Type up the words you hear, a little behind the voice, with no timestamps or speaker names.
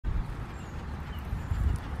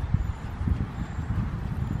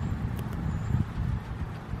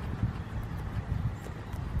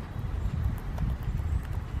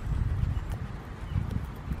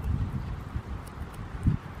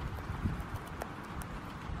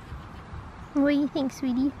What do you think,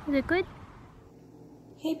 sweetie? Is it good?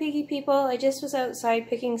 Hey Piggy people, I just was outside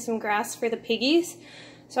picking some grass for the piggies.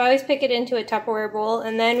 So I always pick it into a Tupperware bowl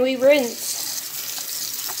and then we rinse.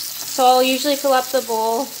 So I'll usually fill up the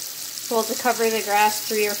bowl, to cover the grass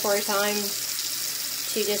 3 or 4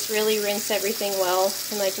 times to just really rinse everything well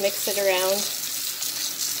and like mix it around.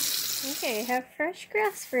 Okay, I have fresh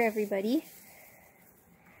grass for everybody.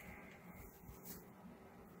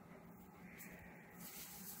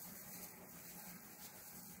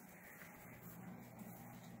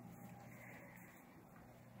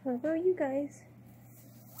 How about you guys?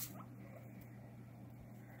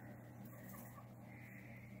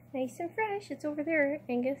 Nice and fresh. It's over there,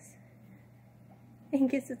 Angus.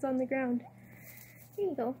 Angus, it's on the ground. There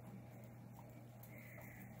you go.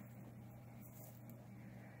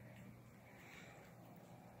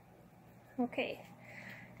 Okay,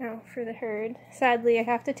 now for the herd. Sadly, I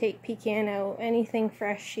have to take Pecan out. Anything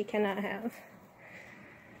fresh she cannot have.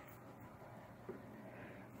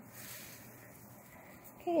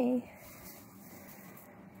 Okay.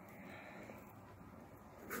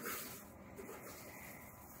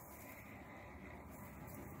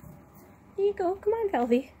 There you go. Come on,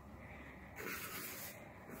 Velvy.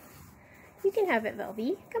 You can have it,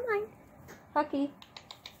 Velvy. Come on. Hucky.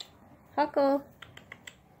 Huckle.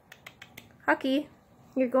 Hucky.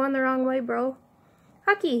 You're going the wrong way, bro.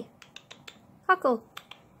 Hucky. Huckle.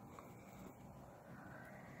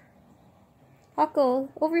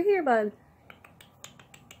 Huckle. Over here, bud.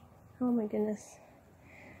 Oh my goodness.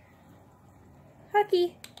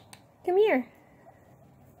 Hucky. Come here.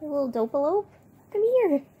 You little dopalope. Come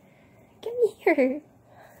here. Come here.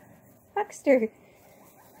 Huckster.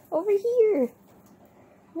 Over here.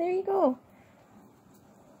 There you go.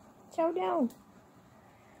 Chow down.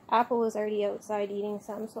 Apple was already outside eating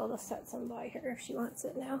some, so I'll just set some by her if she wants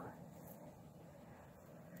it now.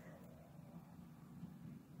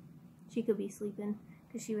 She could be sleeping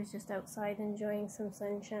because she was just outside enjoying some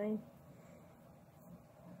sunshine.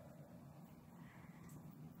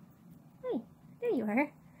 Hey, there you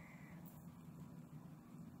are.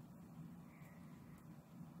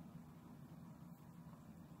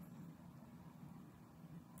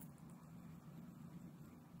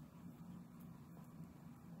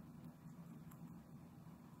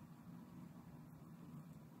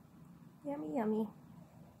 Yummy, yummy.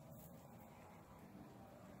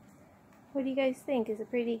 What do you guys think? Is it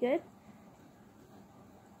pretty good?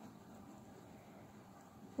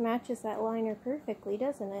 Matches that liner perfectly,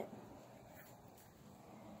 doesn't it?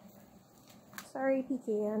 Sorry,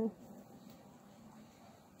 Pecan.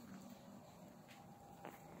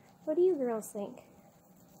 What do you girls think?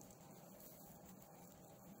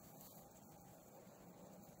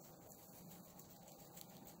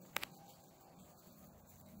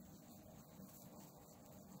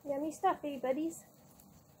 Yummy stuff, eh, buddies?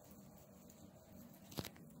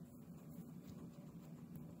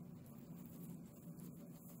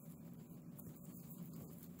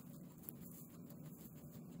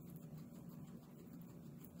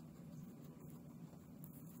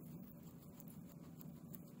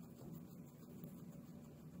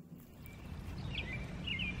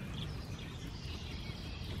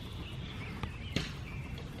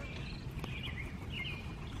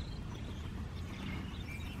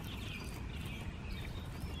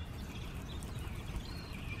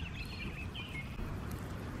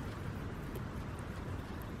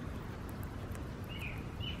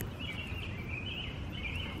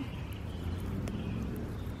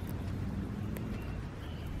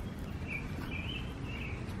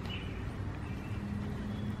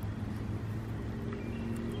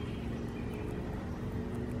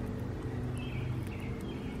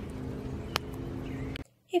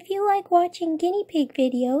 If you like watching guinea pig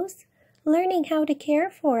videos, learning how to care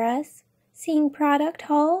for us, seeing product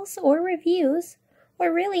hauls or reviews,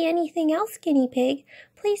 or really anything else guinea pig,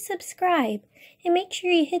 please subscribe and make sure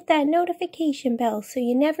you hit that notification bell so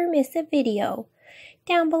you never miss a video.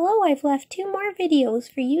 Down below I've left 2 more videos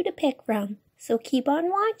for you to pick from, so keep on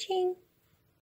watching.